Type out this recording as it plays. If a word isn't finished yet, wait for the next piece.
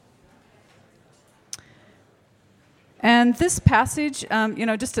And this passage,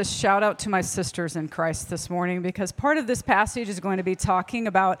 just a shout out to my sisters in Christ this morning, because part of this passage is going to be talking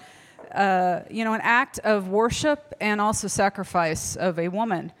about, an act of worship and also sacrifice of a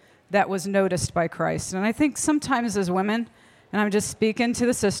woman that was noticed by Christ. And I think sometimes as women, and I'm just speaking to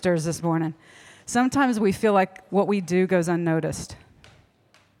the sisters this morning, sometimes we feel like what we do goes unnoticed.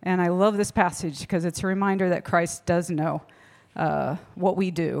 And I love this passage because it's a reminder that Christ does know what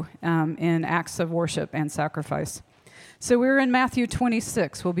we do in acts of worship and sacrifice. So we're in Matthew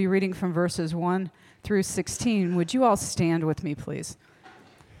 26. We'll be reading from verses 1 through 16. Would you all stand with me, please?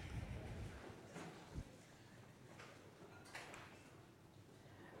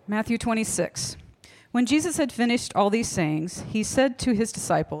 Matthew 26. When Jesus had finished all these sayings, he said to his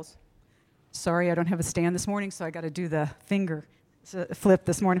disciples, sorry, I don't have a stand this morning, so I got to do the finger flip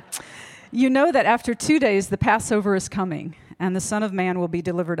this morning. You know that after 2 days the Passover is coming, and the Son of Man will be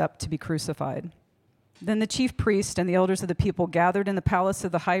delivered up to be crucified. Then the chief priest and the elders of the people gathered in the palace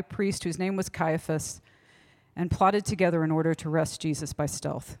of the high priest, whose name was Caiaphas, and plotted together in order to arrest Jesus by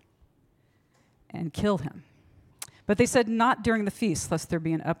stealth and kill him. But they said, not during the feast, lest there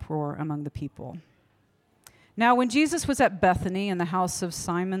be an uproar among the people. Now when Jesus was at Bethany in the house of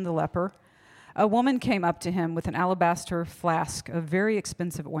Simon the leper, a woman came up to him with an alabaster flask of very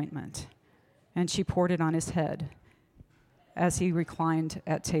expensive ointment, and she poured it on his head as he reclined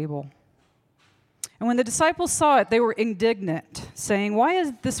at table. And when the disciples saw it, they were indignant, saying, why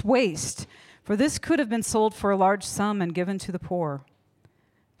is this waste? For this could have been sold for a large sum and given to the poor.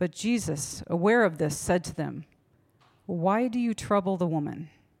 But Jesus, aware of this, said to them, why do you trouble the woman?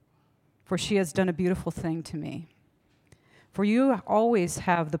 For she has done a beautiful thing to me. For you always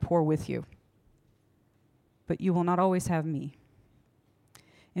have the poor with you, but you will not always have me.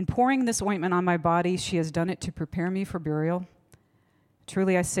 In pouring this ointment on my body, she has done it to prepare me for burial.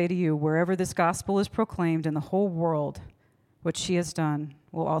 Truly I say to you, wherever this gospel is proclaimed in the whole world, what she has done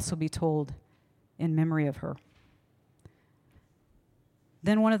will also be told in memory of her.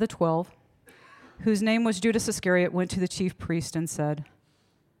 Then one of the 12, whose name was Judas Iscariot, went to the chief priest and said,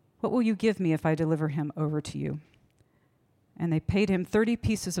 what will you give me if I deliver him over to you? And they paid him 30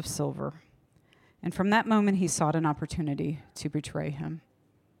 pieces of silver. And from that moment he sought an opportunity to betray him.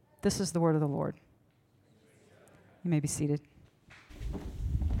 This is the word of the Lord. You may be seated.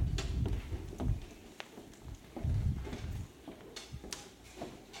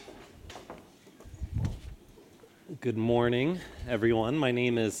 Good morning, everyone. My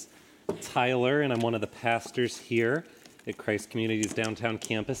name is Tyler, and I'm one of the pastors here at Christ Community's downtown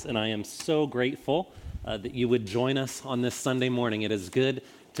campus, and I am so grateful that you would join us on this Sunday morning. It is good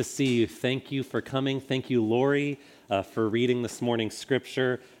to see you. Thank you for coming. Thank you, Lori, for reading this morning's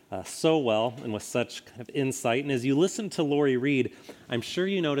scripture so well and with such kind of insight. And as you listen to Lori read, I'm sure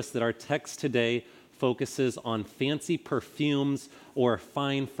you noticed that our text today focuses on fancy perfumes or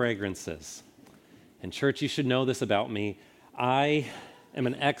fine fragrances. And church, you should know this about me. I am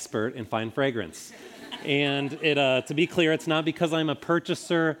an expert in fine fragrance. And to be clear, it's not because I'm a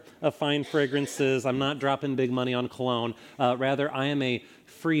purchaser of fine fragrances. I'm not dropping big money on cologne. Rather, I am a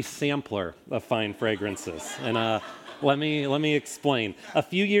free sampler of fine fragrances. And let me explain. A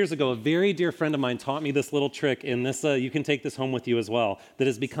few years ago, a very dear friend of mine taught me this little trick, and this you can take this home with you as well, that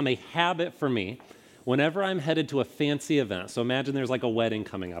has become a habit for me whenever I'm headed to a fancy event. So imagine there's like a wedding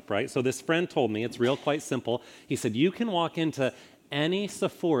coming up, right? So this friend told me, it's quite simple. He said, you can walk into any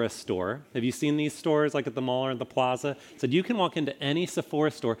Sephora store. Have you seen these stores like at the mall or at the plaza? He said, you can walk into any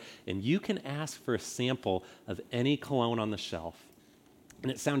Sephora store and you can ask for a sample of any cologne on the shelf. And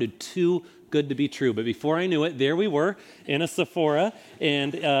it sounded too good to be true. But before I knew it, there we were in a Sephora,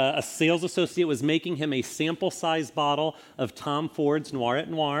 and a sales associate was making him a sample-sized bottle of Tom Ford's Noir et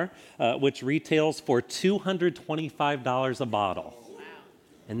Noir, which retails for $225 a bottle. Wow.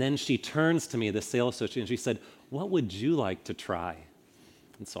 And then she turns to me, the sales associate, and she said, what would you like to try?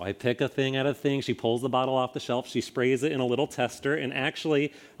 And so I pick a thing out of thing. She pulls the bottle off the shelf. She sprays it in a little tester. And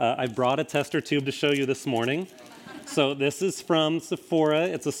actually, I brought a tester tube to show you this morning. So this is from Sephora.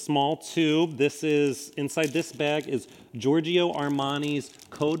 It's a small tube. This is, inside this bag is Giorgio Armani's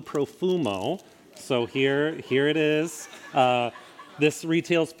Code Profumo. So here it is. This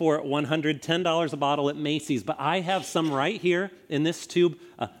retails for $110 a bottle at Macy's. But I have some right here in this tube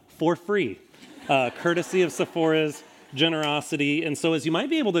for free, courtesy of Sephora's generosity. And so as you might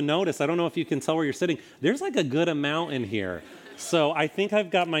be able to notice, I don't know if you can tell where you're sitting, there's like a good amount in here. So I think I've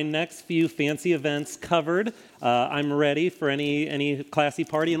got my next few fancy events covered. I'm ready for any classy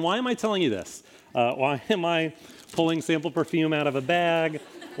party. And why am I telling you this? Why am I pulling sample perfume out of a bag?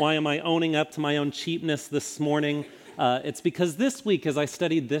 Why am I owning up to my own cheapness this morning? It's because this week, as I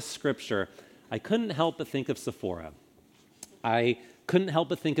studied this scripture, I couldn't help but think of Sephora. I couldn't help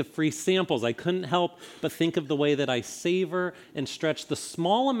but think of free samples. I couldn't help but think of the way that I savor and stretch the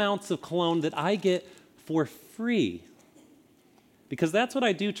small amounts of cologne that I get for free. Because that's what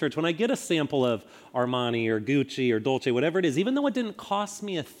I do, church. When I get a sample of Armani or Gucci or Dolce, whatever it is, even though it didn't cost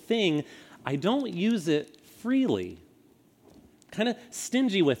me a thing, I don't use it freely. Kind of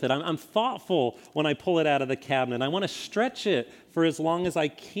stingy with it. I'm thoughtful when I pull it out of the cabinet. I want to stretch it for as long as I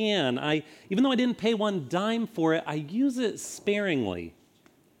can. Even though I didn't pay one dime for it, I use it sparingly.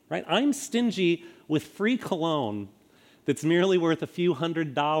 Right? I'm stingy with free cologne that's merely worth a few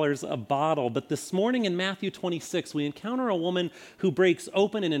 $100s a bottle. But this morning in Matthew 26, we encounter a woman who breaks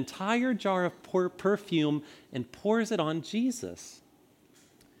open an entire jar of perfume and pours it on Jesus.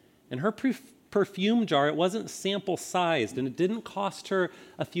 And her perfume jar, it wasn't sample sized, and it didn't cost her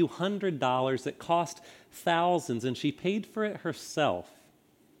a few $100s. It cost thousands, and she paid for it herself.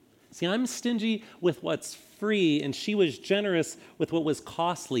 See, I'm stingy with what's free, and she was generous with what was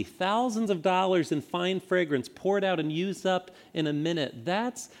costly. Thousands of dollars in fine fragrance poured out and used up in a minute.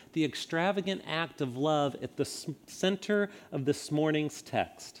 That's the extravagant act of love at the center of this morning's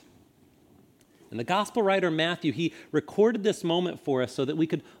text. And the gospel writer Matthew, he recorded this moment for us so that we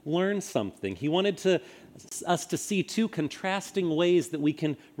could learn something. He wanted us to see two contrasting ways that we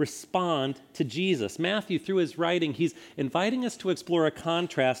can respond to Jesus. Matthew, through his writing, he's inviting us to explore a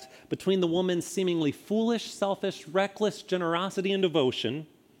contrast between the woman's seemingly foolish, selfish, reckless generosity and devotion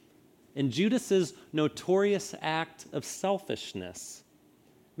and Judas's notorious act of selfishness.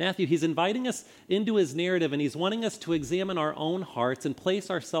 Matthew, he's inviting us into his narrative, and he's wanting us to examine our own hearts and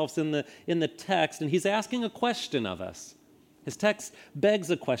place ourselves in the text, and he's asking a question of us. His text begs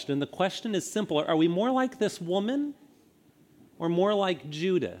a question, and the question is simple. Are we more like this woman or more like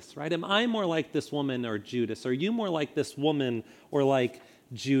Judas, right? Am I more like this woman or Judas? Are you more like this woman or like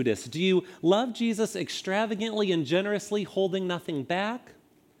Judas? Do you love Jesus extravagantly and generously, holding nothing back?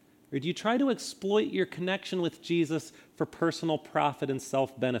 Or do you try to exploit your connection with Jesus for personal profit and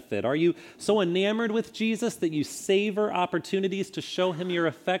self-benefit? Are you so enamored with Jesus that you savor opportunities to show him your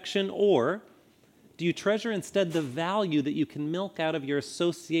affection? Or do you treasure instead the value that you can milk out of your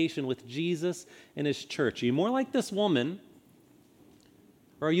association with Jesus and his church? Are you more like this woman,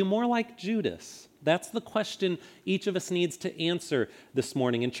 or are you more like Judas? That's the question each of us needs to answer this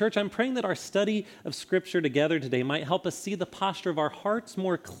morning. In church, I'm praying that our study of Scripture together today might help us see the posture of our hearts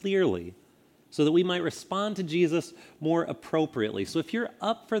more clearly so that we might respond to Jesus more appropriately. So if you're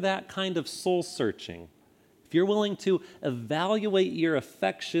up for that kind of soul searching, if you're willing to evaluate your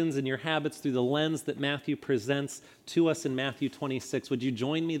affections and your habits through the lens that Matthew presents to us in Matthew 26, would you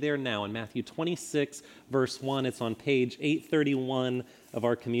join me there now in Matthew 26, verse 1? It's on page 831 of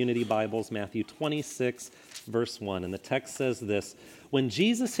our community Bibles, Matthew 26, verse 1. And the text says this: When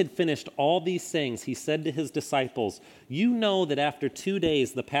Jesus had finished all these sayings, he said to his disciples, "You know that after 2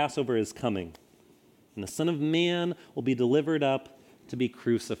 days the Passover is coming, and the Son of Man will be delivered up to be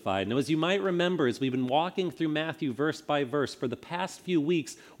crucified." Now, as you might remember, as we've been walking through Matthew verse by verse, for the past few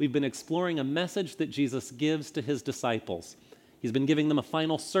weeks, we've been exploring a message that Jesus gives to his disciples. He's been giving them a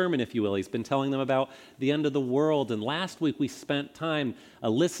final sermon, if you will. He's been telling them about the end of the world. And last week, we spent time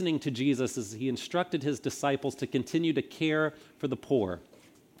listening to Jesus as he instructed his disciples to continue to care for the poor.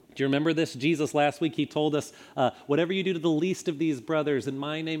 Do you remember this? Jesus last week, he told us, whatever you do to the least of these brothers in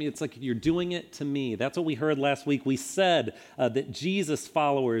my name, it's like you're doing it to me. That's what we heard last week. We said that Jesus'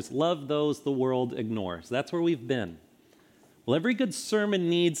 followers love those the world ignores. That's where we've been. Well, every good sermon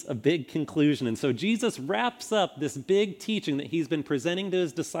needs a big conclusion. And so Jesus wraps up this big teaching that he's been presenting to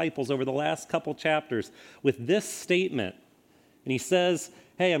his disciples over the last couple chapters with this statement. And he says,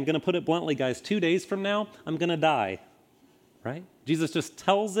 hey, I'm going to put it bluntly, guys, 2 days from now, I'm going to die. Right? Jesus just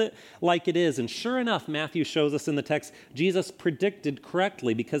tells it like it is. And sure enough, Matthew shows us in the text, Jesus predicted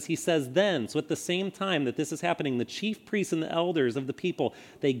correctly because he says then, so at the same time that this is happening, the chief priests and the elders of the people,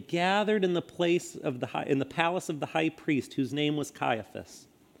 they gathered in the palace of the high priest, whose name was Caiaphas.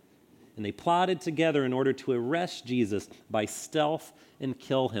 And they plotted together in order to arrest Jesus by stealth and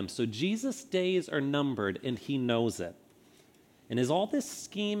kill him. So Jesus' days are numbered, and he knows it. And as all this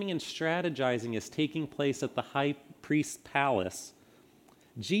scheming and strategizing is taking place at the high priest's palace,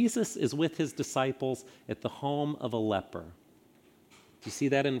 Jesus is with his disciples at the home of a leper. Do you see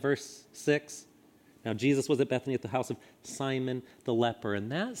that in verse 6? Now, Jesus was at Bethany at the house of Simon the leper, and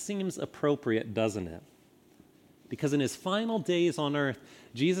that seems appropriate, doesn't it? Because in his final days on earth,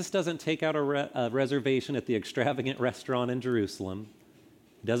 Jesus doesn't take out a reservation at the extravagant restaurant in Jerusalem.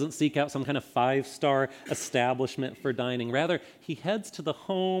 He doesn't seek out some kind of 5-star establishment for dining. Rather, he heads to the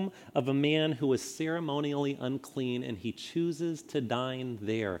home of a man who was ceremonially unclean, and he chooses to dine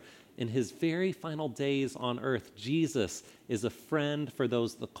there. in his very final days on earth, Jesus is a friend for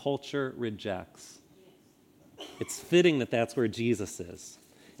those the culture rejects. It's fitting that that's where Jesus is.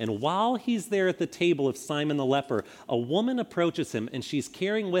 And while he's there at the table of Simon the leper, a woman approaches him, and she's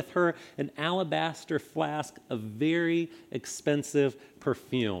carrying with her an alabaster flask of very expensive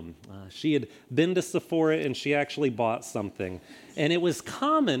perfume. She had been to Sephora, and she actually bought something. And it was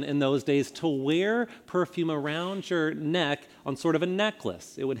common in those days to wear perfume around your neck on sort of a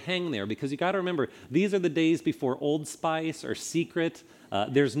necklace. It would hang there, because you got to remember, these are the days before Old Spice or Secret.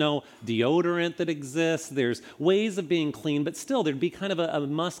 There's no deodorant that exists. There's ways of being clean, but still there'd be kind of a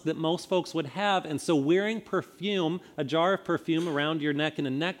musk that most folks would have. And so wearing perfume, a jar of perfume around your neck in a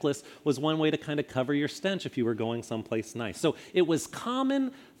necklace, was one way to kind of cover your stench if you were going someplace nice. So it was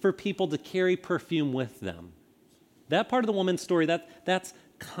common for people to carry perfume with them. That part of the woman's story, that's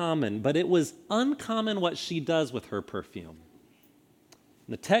common, but it was uncommon what she does with her perfume.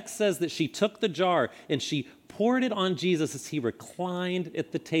 The text says that she took the jar and she poured it on Jesus as he reclined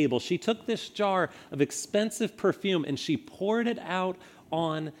at the table. She took this jar of expensive perfume and she poured it out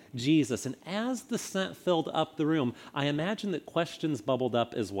on Jesus. And as the scent filled up the room, I imagine that questions bubbled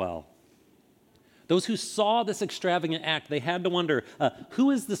up as well. Those who saw this extravagant act, they had to wonder,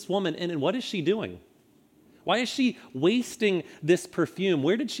 who is this woman and what is she doing? Why is she wasting this perfume?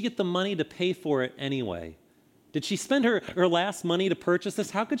 Where did she get the money to pay for it anyway? Did she spend her last money to purchase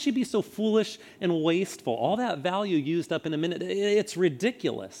this? How could she be so foolish and wasteful? All that value used up in a minute. It's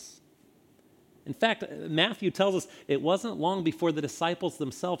ridiculous. In fact, Matthew tells us it wasn't long before the disciples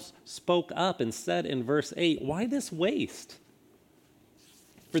themselves spoke up and said in verse 8, why this waste?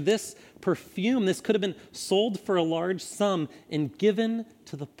 For this perfume, this could have been sold for a large sum and given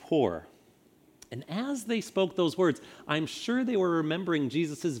to the poor. And as they spoke those words, I'm sure they were remembering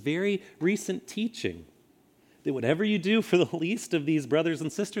Jesus' very recent teaching. That whatever you do for the least of these brothers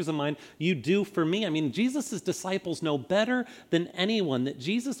and sisters of mine, you do for me. I mean, Jesus' disciples know better than anyone that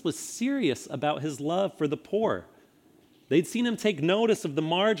Jesus was serious about his love for the poor. They'd seen him take notice of the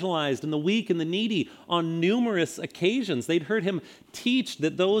marginalized and the weak and the needy on numerous occasions. They'd heard him teach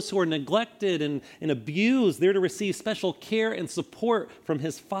that those who are neglected and abused, they're to receive special care and support from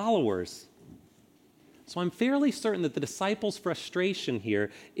his followers. So I'm fairly certain that the disciples' frustration here,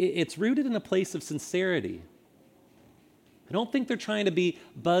 it's rooted in a place of sincerity. I don't think they're trying to be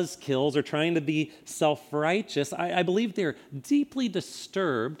buzzkills or trying to be self-righteous. I believe they're deeply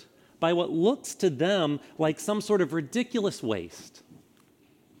disturbed by what looks to them like some sort of ridiculous waste.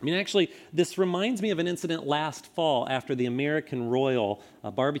 I mean, actually, this reminds me of an incident last fall after the American Royal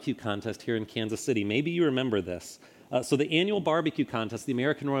barbecue contest here in Kansas City. Maybe you remember this. So the annual barbecue contest, the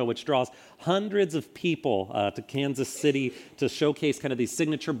American Royal, which draws hundreds of people to Kansas City to showcase kind of these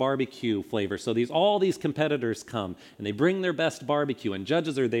signature barbecue flavors. So all these competitors come, and they bring their best barbecue, and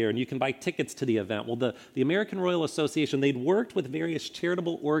judges are there, and you can buy tickets to the event. Well, the American Royal Association, they'd worked with various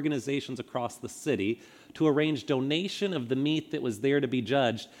charitable organizations across the city to arrange donation of the meat that was there to be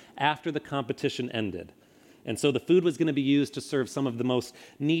judged after the competition ended. And so the food was going to be used to serve some of the most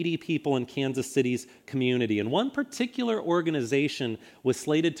needy people in Kansas City's community. And one particular organization was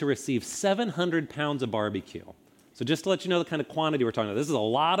slated to receive 700 pounds of barbecue. So just to let you know the kind of quantity we're talking about, this is a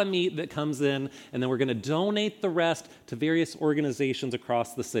lot of meat that comes in, and then we're going to donate the rest to various organizations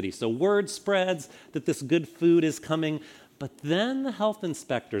across the city. So word spreads that this good food is coming, but then the health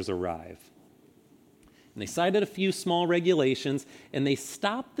inspectors arrive. And they cited a few small regulations, and they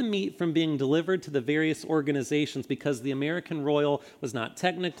stopped the meat from being delivered to the various organizations because the American Royal was not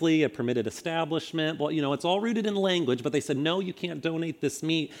technically a permitted establishment. Well, it's all rooted in language, but they said, no, you can't donate this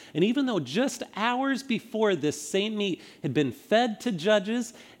meat. And even though just hours before this same meat had been fed to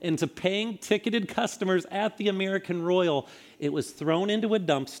judges and to paying ticketed customers at the American Royal, it was thrown into a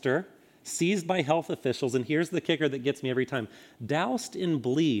dumpster, seized by health officials, and here's the kicker that gets me every time, doused in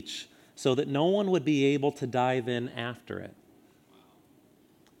bleach so that no one would be able to dive in after it.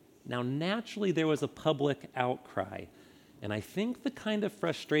 Now, naturally, there was a public outcry, and I think the kind of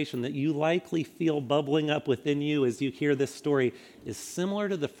frustration that you likely feel bubbling up within you as you hear this story is similar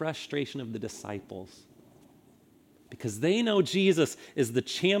to the frustration of the disciples, because they know Jesus is the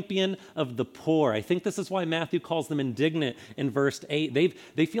champion of the poor. I think this is why Matthew calls them indignant in verse 8.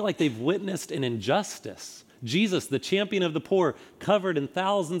 They feel like they've witnessed an injustice. Jesus, the champion of the poor, covered in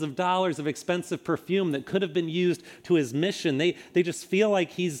thousands of dollars of expensive perfume that could have been used to his mission. They just feel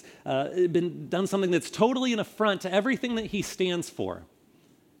like he's done something that's totally an affront to everything that he stands for.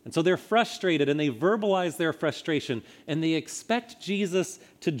 And so they're frustrated, and they verbalize their frustration, and they expect Jesus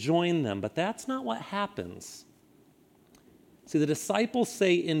to join them. But that's not what happens. See, the disciples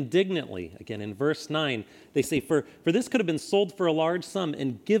say indignantly, again in verse 9, they say, for this could have been sold for a large sum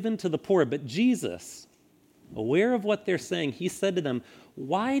and given to the poor. But Jesus, aware of what they're saying, he said to them,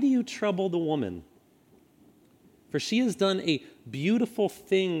 why do you trouble the woman? For she has done a beautiful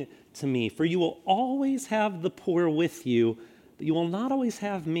thing to me. For you will always have the poor with you, but you will not always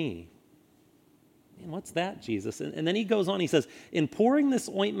have me. Man, what's that, Jesus? And then he goes on, he says, in pouring this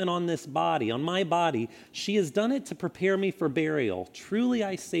ointment on this body, on my body, she has done it to prepare me for burial. Truly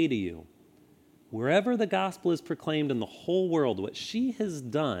I say to you, wherever the gospel is proclaimed in the whole world, what she has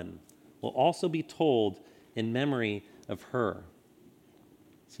done will also be told in memory of her.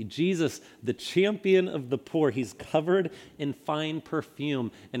 See, Jesus, the champion of the poor, he's covered in fine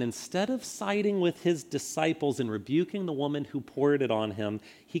perfume. And instead of siding with his disciples and rebuking the woman who poured it on him,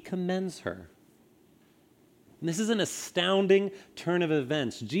 he commends her. And this is an astounding turn of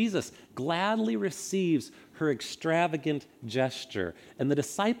events. Jesus gladly receives her extravagant gesture, and the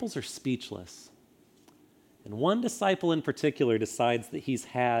disciples are speechless. And one disciple in particular decides that he's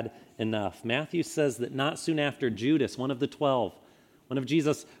had enough. Matthew says that not soon after, Judas, one of the 12, one of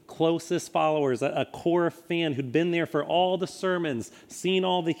Jesus' closest followers, a core fan who'd been there for all the sermons, seen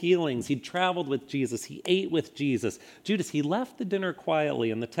all the healings. He'd traveled with Jesus. He ate with Jesus. Judas, he left the dinner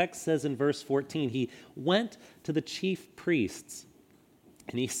quietly, and the text says in verse 14, he went to the chief priests,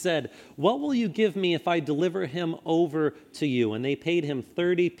 and he said, what will you give me if I deliver him over to you? And they paid him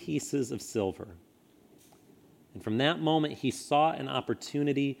 30 pieces of silver. And from that moment, he saw an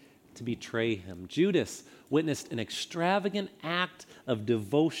opportunity to betray him. Judas witnessed an extravagant act of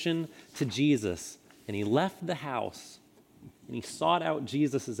devotion to Jesus, and he left the house, and he sought out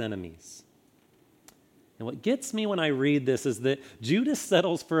Jesus' enemies. And what gets me when I read this is that Judas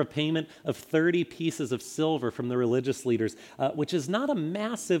settles for a payment of 30 pieces of silver from the religious leaders, which is not a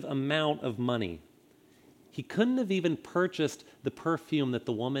massive amount of money. He couldn't have even purchased the perfume that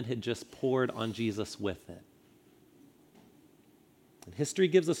the woman had just poured on Jesus with it. And history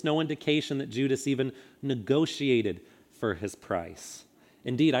gives us no indication that Judas even negotiated for his price.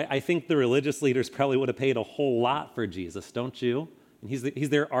 Indeed, I think the religious leaders probably would have paid a whole lot for Jesus, don't you? And he's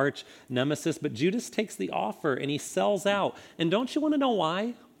their arch nemesis, but Judas takes the offer and he sells out. And don't you want to know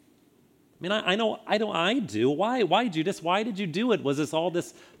why? I mean, I do. Why, Judas? Why did you do it? Was this all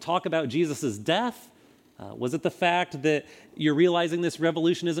this talk about Jesus' death? Was it the fact that you're realizing this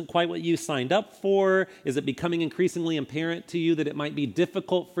revolution isn't quite what you signed up for? Is it becoming increasingly apparent to you that it might be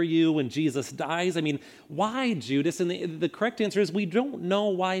difficult for you when Jesus dies? I mean, why, Judas? And the correct answer is we don't know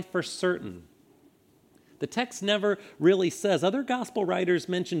why for certain. The text never really says. Other gospel writers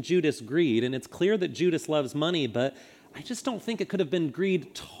mention Judas' greed, and it's clear that Judas loves money, but I just don't think it could have been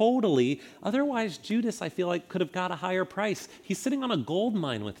greed totally. Otherwise, Judas, I feel like, could have got a higher price. He's sitting on a gold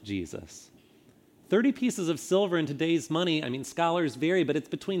mine with Jesus. 30 pieces of silver in today's money, I mean, scholars vary, but it's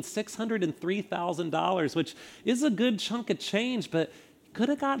between $600 and $3,000, which is a good chunk of change, but could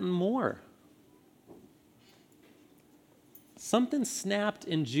have gotten more. Something snapped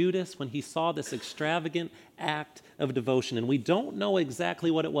in Judas when he saw this extravagant act of devotion, and we don't know exactly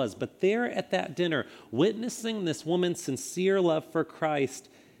what it was, but there at that dinner, witnessing this woman's sincere love for Christ,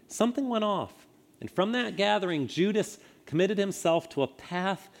 something went off. And from that gathering, Judas committed himself to a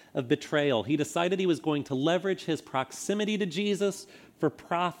path of betrayal. He decided he was going to leverage his proximity to Jesus for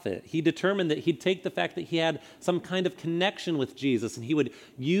profit. He determined that he'd take the fact that he had some kind of connection with Jesus and he would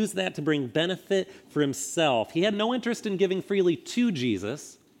use that to bring benefit for himself. He had no interest in giving freely to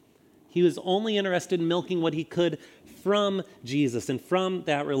Jesus. He was only interested in milking what he could from Jesus and from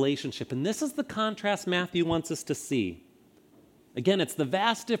that relationship. And this is the contrast Matthew wants us to see. Again, it's the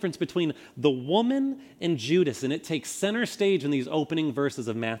vast difference between the woman and Judas, and it takes center stage in these opening verses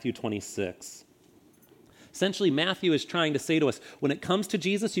of Matthew 26. Essentially, Matthew is trying to say to us, when it comes to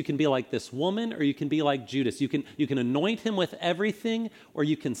Jesus, you can be like this woman or you can be like Judas. You can anoint him with everything or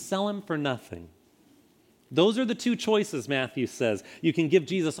you can sell him for nothing. Those are the two choices, Matthew says. You can give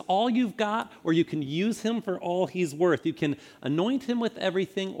Jesus all you've got or you can use him for all he's worth. You can anoint him with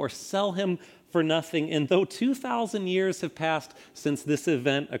everything or sell him for nothing. And though 2,000 years have passed since this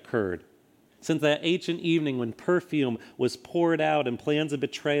event occurred, since that ancient evening when perfume was poured out and plans of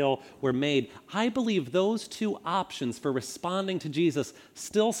betrayal were made, I believe those two options for responding to Jesus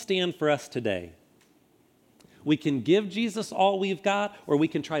still stand for us today. We can give Jesus all we've got, or we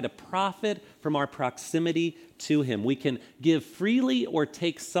can try to profit from our proximity to him. We can give freely or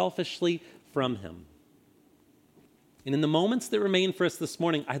take selfishly from him. And in the moments that remain for us this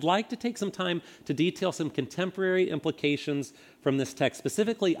morning, I'd like to take some time to detail some contemporary implications from this text.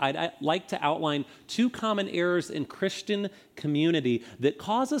 Specifically, I'd like to outline two common errors in Christian community that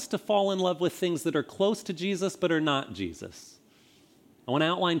cause us to fall in love with things that are close to Jesus but are not Jesus. I want to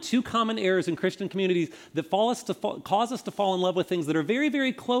outline two common errors in Christian communities that cause us to fall in love with things that are very,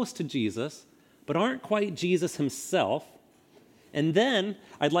 very close to Jesus, but aren't quite Jesus himself. And then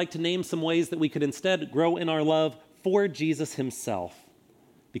I'd like to name some ways that we could instead grow in our love for Jesus himself,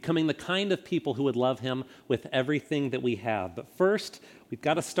 becoming the kind of people who would love him with everything that we have. But first, we've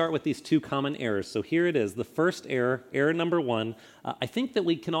got to start with these two common errors. So here it is. The first error, error number one, I think that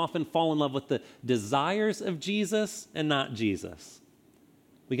we can often fall in love with the desires of Jesus and not Jesus.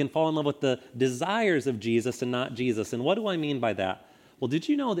 We can fall in love with the desires of Jesus and not Jesus. And what do I mean by that? Well, did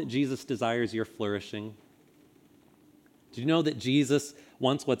you know that Jesus desires your flourishing? Did you know that Jesus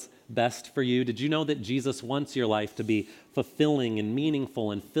wants what's best for you? Did you know that Jesus wants your life to be fulfilling and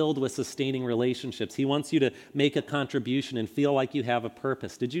meaningful and filled with sustaining relationships? He wants you to make a contribution and feel like you have a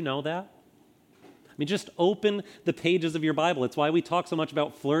purpose. Did you know that? I mean, just open the pages of your Bible. It's why we talk so much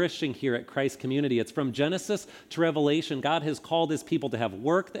about flourishing here at Christ Community. It's from Genesis to Revelation. God has called his people to have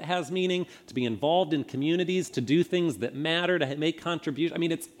work that has meaning, to be involved in communities, to do things that matter, to make contributions. I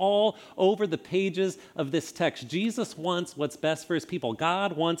mean, it's all over the pages of this text. Jesus wants what's best for his people.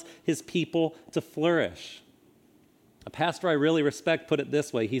 God wants his people to flourish. A pastor I really respect put it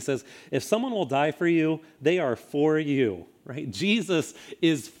this way. He says, if someone will die for you, they are for you. Right? Jesus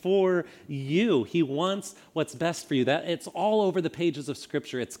is for you. He wants what's best for you. That it's all over the pages of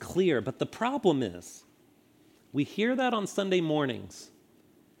Scripture. It's clear. But the problem is, we hear that on Sunday mornings.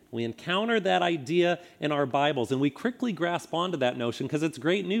 We encounter that idea in our Bibles, and we quickly grasp onto that notion because it's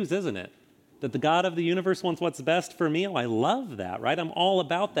great news, isn't it? That the God of the universe wants what's best for me. Oh, I love that, right? I'm all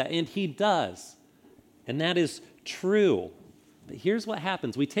about that, and he does. And that is true. But here's what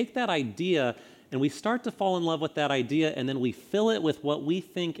happens. We take that idea and we start to fall in love with that idea, and then we fill it with what we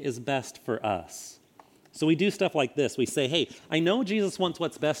think is best for us. So we do stuff like this. We say, hey, I know Jesus wants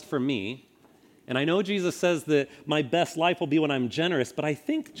what's best for me, and I know Jesus says that my best life will be when I'm generous, but I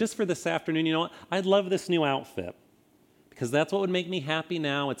think just for this afternoon, you know what? I'd love this new outfit because that's what would make me happy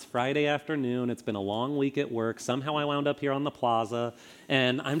now. It's Friday afternoon. It's been a long week at work. Somehow I wound up here on the plaza,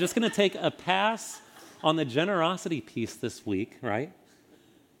 and I'm just going to take a pass on the generosity piece this week, right?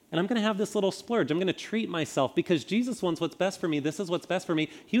 And I'm going to have this little splurge. I'm going to treat myself because Jesus wants what's best for me. This is what's best for me.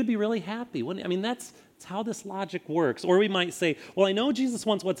 He would be really happy, wouldn't he? I mean, that's how this logic works. Or we might say, well, I know Jesus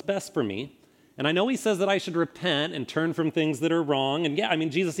wants what's best for me. And I know he says that I should repent and turn from things that are wrong. And yeah, I mean,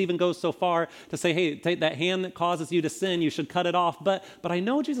 Jesus even goes so far to say, hey, take that hand that causes you to sin, you should cut it off. But I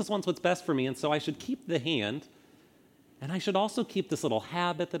know Jesus wants what's best for me. And so I should keep the hand. And I should also keep this little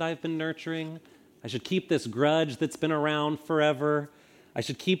habit that I've been nurturing. I should keep this grudge that's been around forever. I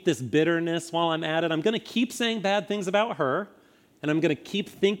should keep this bitterness while I'm at it. I'm going to keep saying bad things about her, and I'm going to keep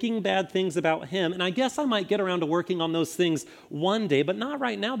thinking bad things about him. And I guess I might get around to working on those things one day, but not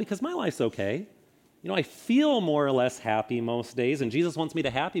right now because my life's okay. You know, I feel more or less happy most days, and Jesus wants me to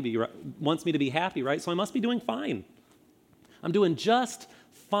be happy, right? So I must be doing fine. I'm doing just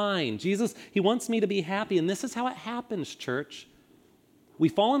fine. Jesus, he wants me to be happy, and this is how it happens, church. We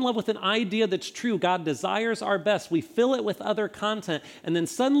fall in love with an idea that's true. God desires our best. We fill it with other content, and then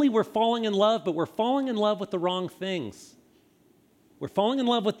suddenly we're falling in love, but we're falling in love with the wrong things. We're falling in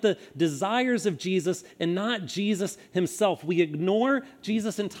love with the desires of Jesus and not Jesus himself. We ignore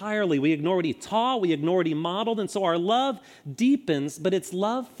Jesus entirely. We ignore what he taught. We ignore what he modeled, and so our love deepens, but it's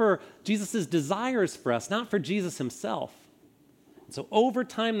love for Jesus' desires for us, not for Jesus himself. And so over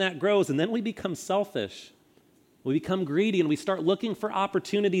time that grows, and then we become selfish. We become greedy and we start looking for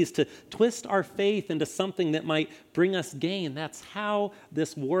opportunities to twist our faith into something that might bring us gain. That's how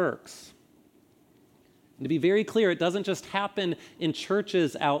this works. And to be very clear, it doesn't just happen in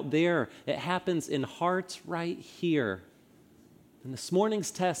churches out there. It happens in hearts right here. And this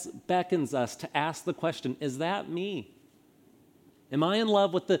morning's test beckons us to ask the question, is that me? Am I in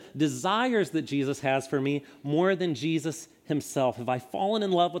love with the desires that Jesus has for me more than Jesus himself? Have I fallen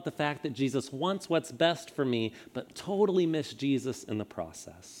in love with the fact that Jesus wants what's best for me, but totally miss Jesus in the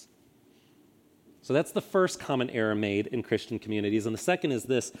process? So that's the first common error made in Christian communities. And the second is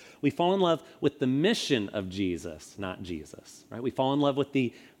this: we fall in love with the mission of Jesus, not Jesus, right? We fall in love with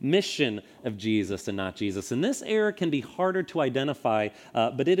the mission of Jesus and not Jesus. And this error can be harder to identify,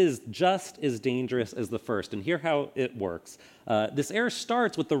 but it is just as dangerous as the first. And here's how it works. This error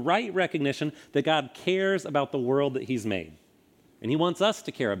starts with the right recognition that God cares about the world that he's made. And he wants us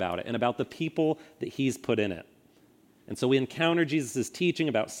to care about it and about the people that he's put in it. And so we encounter Jesus' teaching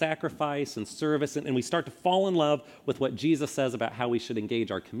about sacrifice and service, and we start to fall in love with what Jesus says about how we should engage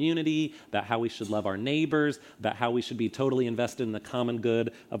our community, about how we should love our neighbors, about how we should be totally invested in the common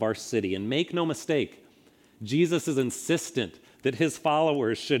good of our city. And make no mistake, Jesus is insistent that his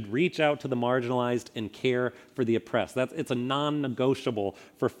followers should reach out to the marginalized and care for the oppressed. It's a non-negotiable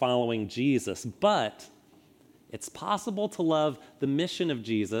for following Jesus. But it's possible to love the mission of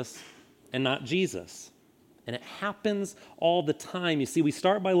Jesus and not Jesus. And it happens all the time. You see, we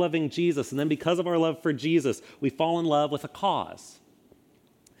start by loving Jesus, and then because of our love for Jesus, we fall in love with a cause.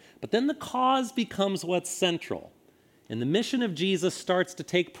 But then the cause becomes what's central. And the mission of Jesus starts to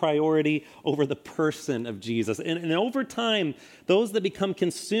take priority over the person of Jesus. And over time, those that become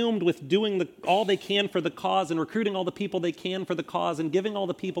consumed with doing all they can for the cause and recruiting all the people they can for the cause and giving all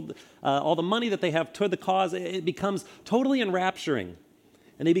the people all the money that they have to the cause, it becomes totally enrapturing.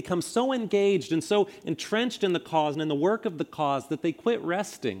 And they become so engaged and so entrenched in the cause and in the work of the cause that they quit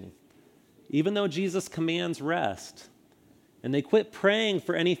resting, even though Jesus commands rest. And they quit praying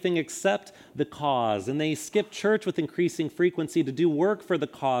for anything except the cause. And they skip church with increasing frequency to do work for the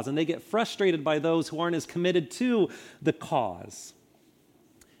cause. And they get frustrated by those who aren't as committed to the cause.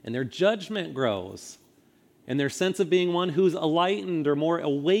 And their judgment grows. And their sense of being one who's enlightened or more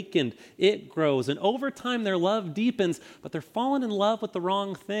awakened, it grows. And over time, their love deepens, but they're falling in love with the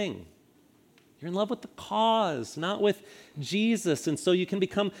wrong thing. You're in love with the cause, not with Jesus. And so you can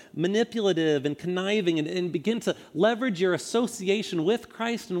become manipulative and conniving and begin to leverage your association with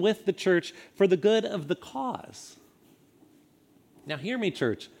Christ and with the church for the good of the cause. Now, hear me,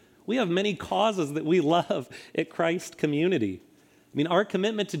 church. We have many causes that we love at Christ Community. I mean, our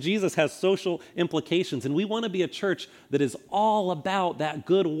commitment to Jesus has social implications, and we want to be a church that is all about that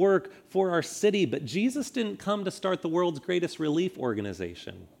good work for our city. But Jesus didn't come to start the world's greatest relief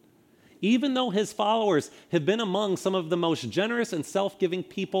organization. Even though his followers have been among some of the most generous and self-giving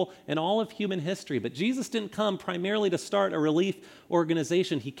people in all of human history, but Jesus didn't come primarily to start a relief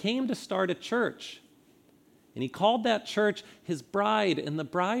organization. He came to start a church. And he called that church his bride, and the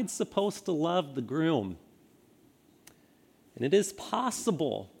bride's supposed to love the groom. And it is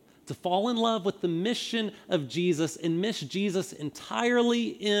possible to fall in love with the mission of Jesus and miss Jesus entirely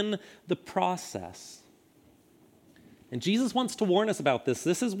in the process. And Jesus wants to warn us about this.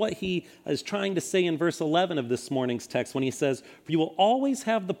 This is what he is trying to say in verse 11 of this morning's text when he says, "For you will always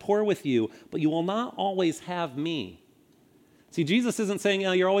have the poor with you, but you will not always have me." See, Jesus isn't saying,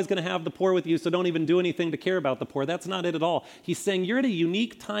 you're always going to have the poor with you, so don't even do anything to care about the poor. That's not it at all. He's saying you're at a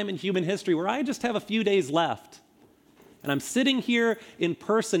unique time in human history where I just have a few days left. And I'm sitting here in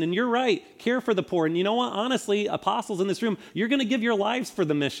person, and you're right, care for the poor. And you know what? Honestly, apostles in this room, you're going to give your lives for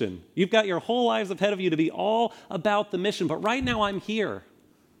the mission. You've got your whole lives ahead of you to be all about the mission. But right now, I'm here.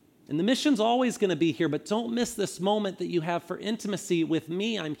 And the mission's always going to be here, but don't miss this moment that you have for intimacy with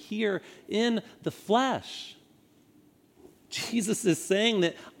me. I'm here in the flesh. Jesus is saying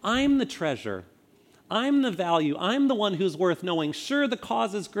that I'm the treasure. I'm the value. I'm the one who's worth knowing. Sure, the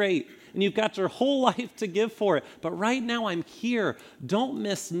cause is great, and you've got your whole life to give for it. But right now, I'm here. Don't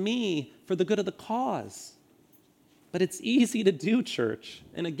miss me for the good of the cause. But it's easy to do, church.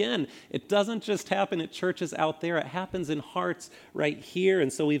 And again, it doesn't just happen at churches out there. It happens in hearts right here.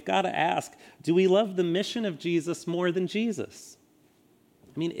 And so we've got to ask, do we love the mission of Jesus more than Jesus?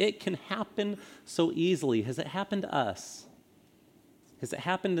 I mean, it can happen so easily. Has it happened to us? Has it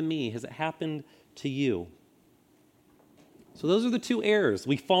happened to me? Has it happened to you? So those are the two errors.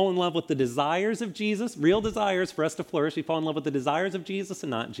 We fall in love with the desires of Jesus, real desires for us to flourish. We fall in love with the desires of Jesus and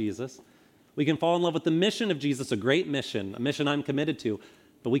not Jesus. We can fall in love with the mission of Jesus, a great mission, a mission I'm committed to.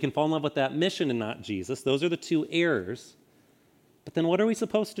 But we can fall in love with that mission and not Jesus. Those are the two errors. But then what are we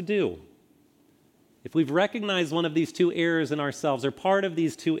supposed to do? If we've recognized one of these two errors in ourselves, or part of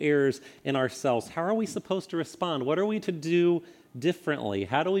these two errors in ourselves, how are we supposed to respond? What are we to do differently?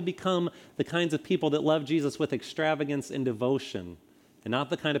 How do we become the kinds of people that love Jesus with extravagance and devotion, and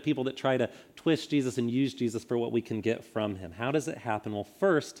not the kind of people that try to twist Jesus and use Jesus for what we can get from him? How does it happen? Well,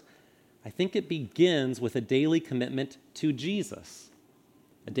 first, I think it begins with a daily commitment to Jesus.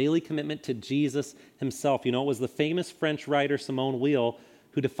 A daily commitment to Jesus himself. You know, it was the famous French writer Simone Weil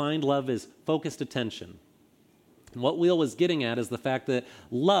who defined love as focused attention. And what Weil was getting at is the fact that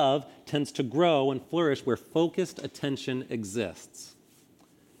love tends to grow and flourish where focused attention exists.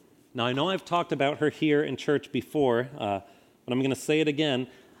 Now, I know I've talked about her here in church before, but I'm going to say it again.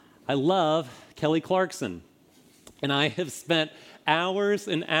 I love Kelly Clarkson, and I have spent hours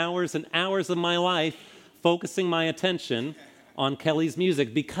and hours and hours of my life focusing my attention on Kelly's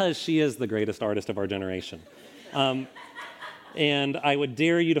music because she is the greatest artist of our generation. And I would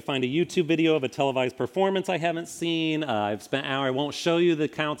dare you to find a YouTube video of a televised performance I haven't seen. I've spent hours. I won't show you the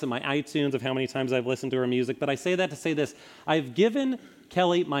counts in my iTunes of how many times I've listened to her music, but I say that to say this. I've given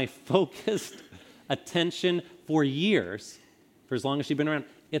Kelly my focused attention for years, for as long as she's been around.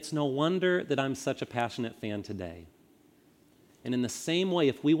 It's no wonder that I'm such a passionate fan today. And in the same way,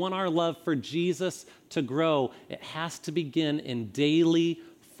 if we want our love for Jesus to grow, it has to begin in daily,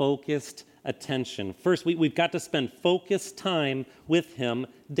 focused attention. First, we've got to spend focused time with him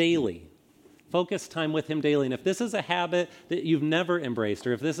daily. Focus time with him daily. And if this is a habit that you've never embraced,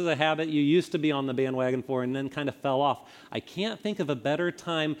 or if this is a habit you used to be on the bandwagon for and then kind of fell off, I can't think of a better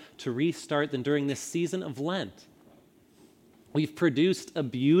time to restart than during this season of Lent. We've produced a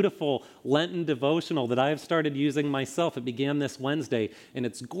beautiful Lenten devotional that I have started using myself. It began this Wednesday, and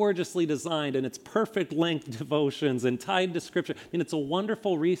it's gorgeously designed, and it's perfect length devotions and tied to Scripture. I mean, it's a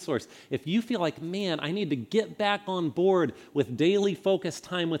wonderful resource. If you feel like, man, I need to get back on board with daily focused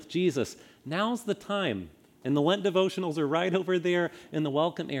time with Jesus, now's the time. And the Lent devotionals are right over there in the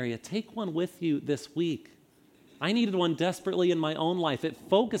welcome area. Take one with you this week. I needed one desperately in my own life. It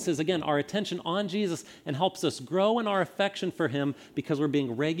focuses, again, our attention on Jesus and helps us grow in our affection for him because we're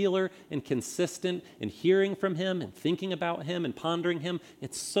being regular and consistent in hearing from him and thinking about him and pondering him.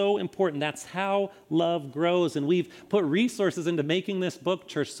 It's so important. That's how love grows. And we've put resources into making this book,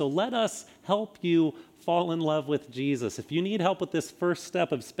 church, so let us help you fall in love with Jesus. If you need help with this first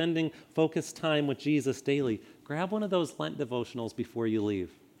step of spending focused time with Jesus daily, grab one of those Lent devotionals before you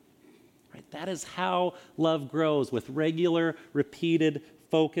leave. Right? That is how love grows, with regular, repeated,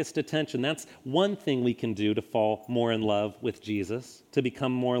 focused attention. That's one thing we can do to fall more in love with Jesus, to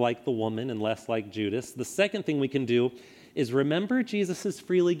become more like the woman and less like Judas. The second thing we can do is remember Jesus'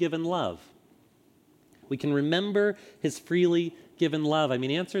 freely given love. We can remember his freely given love. I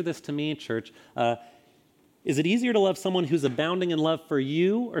mean, answer this to me, church. Is it easier to love someone who's abounding in love for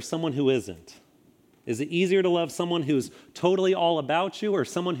you or someone who isn't? Is it easier to love someone who's totally all about you or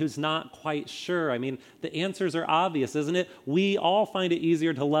someone who's not quite sure? I mean, the answers are obvious, isn't it? We all find it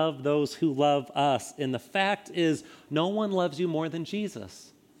easier to love those who love us. And the fact is, no one loves you more than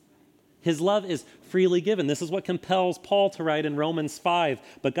Jesus. His love is freely given. This is what compels Paul to write in Romans 5.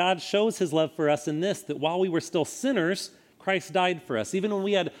 But God shows his love for us in this, that while we were still sinners, Christ died for us. Even when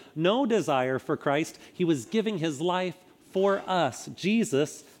we had no desire for Christ, he was giving his life for us.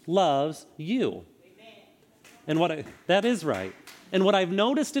 Jesus loves you. And that is right. And what I've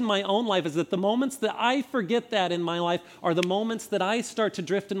noticed in my own life is that the moments that I forget that in my life are the moments that I start to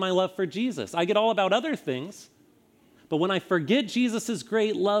drift in my love for Jesus. I get all about other things, but when I forget Jesus'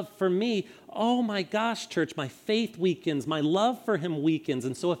 great love for me, oh my gosh, church, my faith weakens, my love for him weakens.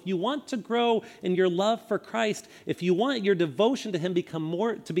 And so if you want to grow in your love for Christ, if you want your devotion to him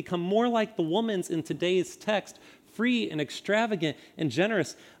to become more like the woman's in today's text, free and extravagant and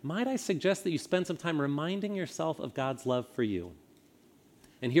generous, might I suggest that you spend some time reminding yourself of God's love for you?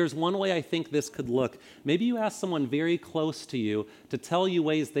 And here's one way I think this could look. Maybe you ask someone very close to you to tell you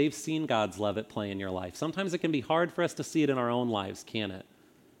ways they've seen God's love at play in your life. Sometimes it can be hard for us to see it in our own lives, can't it?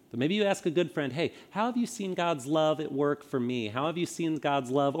 But maybe you ask a good friend, hey, how have you seen God's love at work for me? How have you seen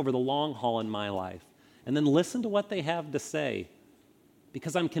God's love over the long haul in my life? And then listen to what they have to say.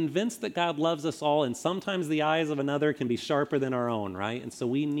 Because I'm convinced that God loves us all, and sometimes the eyes of another can be sharper than our own, right? And so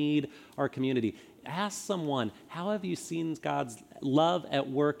we need our community. Ask someone, how have you seen God's love at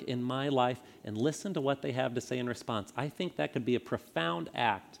work in my life? And listen to what they have to say in response. I think that could be a profound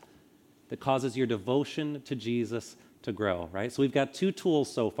act that causes your devotion to Jesus to grow, right? So we've got two tools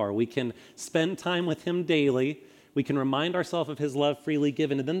so far. We can spend time with him daily. We can remind ourselves of his love freely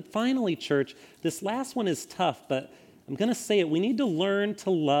given. And then finally, church, this last one is tough, but I'm going to say it. We need to learn to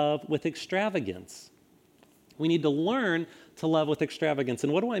love with extravagance. We need to learn to love with extravagance.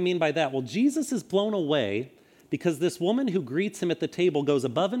 And what do I mean by that? Well, Jesus is blown away because this woman who greets him at the table goes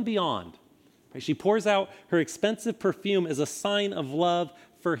above and beyond. Right? She pours out her expensive perfume as a sign of love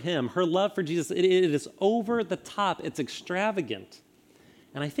for him. Her love for Jesus, it is over the top. It's extravagant.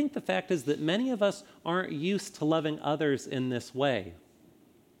 And I think the fact is that many of us aren't used to loving others in this way.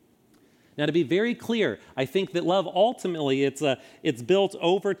 Now, to be very clear, I think that love ultimately, it's built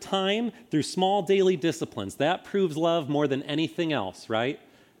over time through small daily disciplines. That proves love more than anything else, right?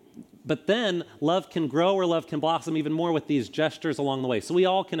 But then love can grow or love can blossom even more with these gestures along the way. So we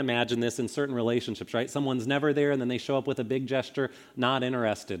all can imagine this in certain relationships, right? Someone's never there and then they show up with a big gesture, not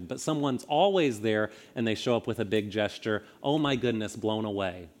interested. But someone's always there and they show up with a big gesture, oh my goodness, blown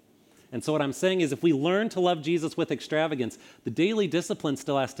away. And so what I'm saying is if we learn to love Jesus with extravagance, the daily discipline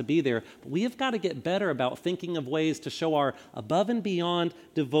still has to be there, but we have got to get better about thinking of ways to show our above and beyond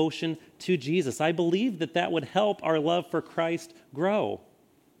devotion to Jesus. I believe that that would help our love for Christ grow.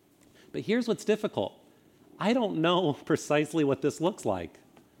 But here's what's difficult. I don't know precisely what this looks like.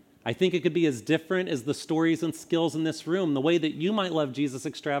 I think it could be as different as the stories and skills in this room. The way that you might love Jesus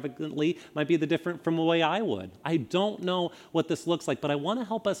extravagantly might be the different from the way I would. I don't know what this looks like, but I want to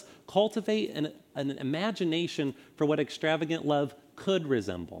help us cultivate an imagination for what extravagant love could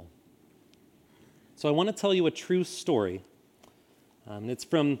resemble. So I want to tell you a true story. It's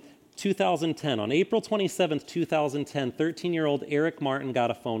from 2010. On April 27th, 2010, 13-year-old Eric Martin got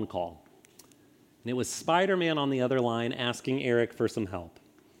a phone call. And it was Spider-Man on the other line asking Eric for some help.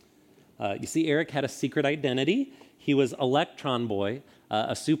 You see, Eric had a secret identity. He was Electron Boy,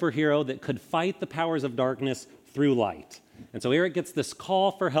 a superhero that could fight the powers of darkness through light. And so Eric gets this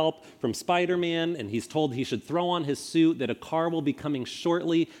call for help from Spider-Man, and he's told he should throw on his suit, that a car will be coming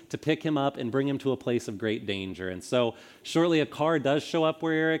shortly to pick him up and bring him to a place of great danger. And so shortly a car does show up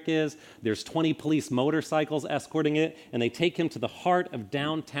where Eric is. There's 20 police motorcycles escorting it, and they take him to the heart of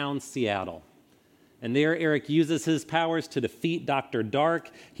downtown Seattle. And there, Eric uses his powers to defeat Dr.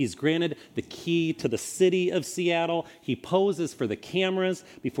 Dark. He's granted the key to the city of Seattle. He poses for the cameras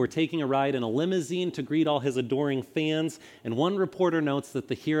before taking a ride in a limousine to greet all his adoring fans. And one reporter notes that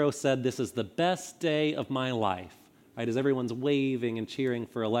the hero said, "This is the best day of my life," right, as everyone's waving and cheering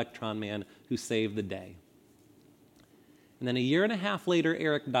for Electron Man, who saved the day. And then a year and a half later,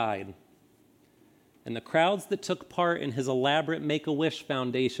 Eric died. And the crowds that took part in his elaborate Make-A-Wish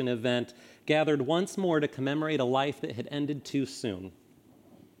Foundation event gathered once more to commemorate a life that had ended too soon.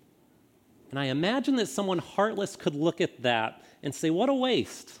 And I imagine that someone heartless could look at that and say, what a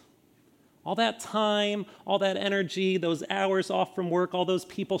waste. All that time, all that energy, those hours off from work, all those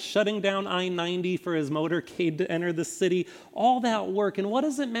people shutting down I-90 for his motorcade to enter the city, all that work, and what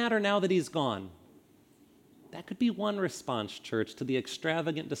does it matter now that he's gone? That could be one response, church, to the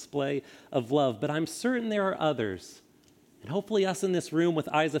extravagant display of love, but I'm certain there are others, and hopefully us in this room with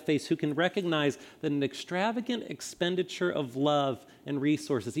eyes of faith who can recognize that an extravagant expenditure of love and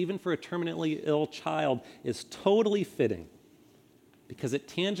resources, even for a terminally ill child, is totally fitting because it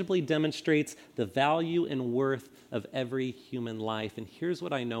tangibly demonstrates the value and worth of every human life. And here's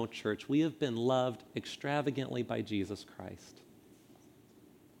what I know, church, we have been loved extravagantly by Jesus Christ.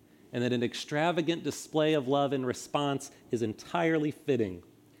 And that an extravagant display of love in response is entirely fitting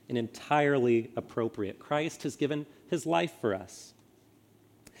and entirely appropriate. Christ has given his life for us.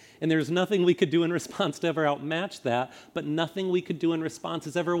 And there's nothing we could do in response to ever outmatch that, but nothing we could do in response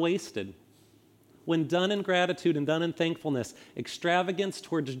is ever wasted. When done in gratitude and done in thankfulness, extravagance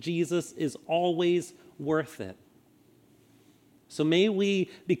towards Jesus is always worth it. So may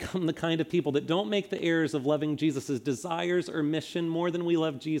we become the kind of people that don't make the errors of loving Jesus' desires or mission more than we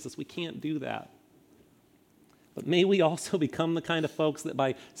love Jesus. We can't do that. But may we also become the kind of folks that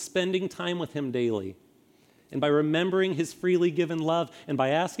by spending time with him daily and by remembering his freely given love and by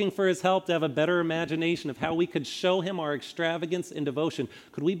asking for his help to have a better imagination of how we could show him our extravagance and devotion,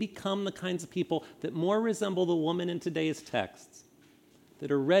 could we become the kinds of people that more resemble the woman in today's texts, that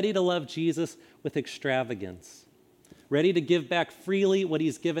are ready to love Jesus with extravagance, ready to give back freely what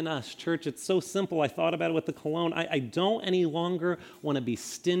he's given us. Church, it's so simple. I thought about it with the cologne. I don't any longer want to be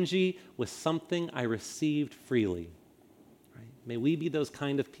stingy with something I received freely. Right? May we be those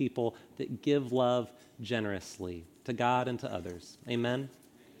kind of people that give love generously to God and to others. Amen?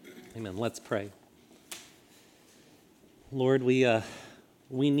 Amen. Let's pray. Lord, we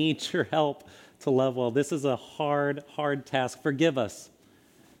need your help to love well. This is a hard, hard task. Forgive us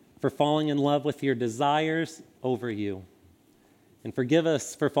for falling in love with your desires over you. And forgive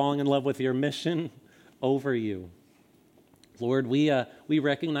us for falling in love with your mission over you. Lord, we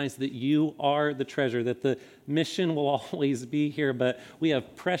recognize that you are the treasure, that the mission will always be here, but we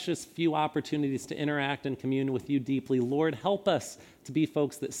have precious few opportunities to interact and commune with you deeply. Lord, help us to be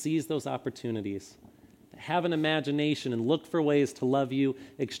folks that seize those opportunities, have an imagination and look for ways to love you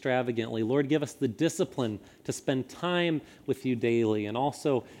extravagantly. Lord, give us the discipline to spend time with you daily, and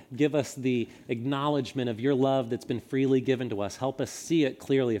also give us the acknowledgement of your love that's been freely given to us. Help us see it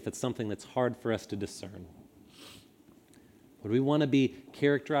clearly if it's something that's hard for us to discern. Lord, we want to be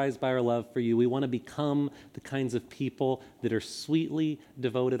characterized by our love for you. We want to become the kinds of people that are sweetly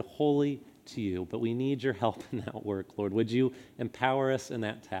devoted wholly to you, but we need your help in that work, Lord. Would you empower us in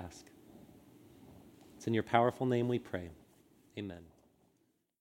that task? It's in your powerful name we pray. Amen.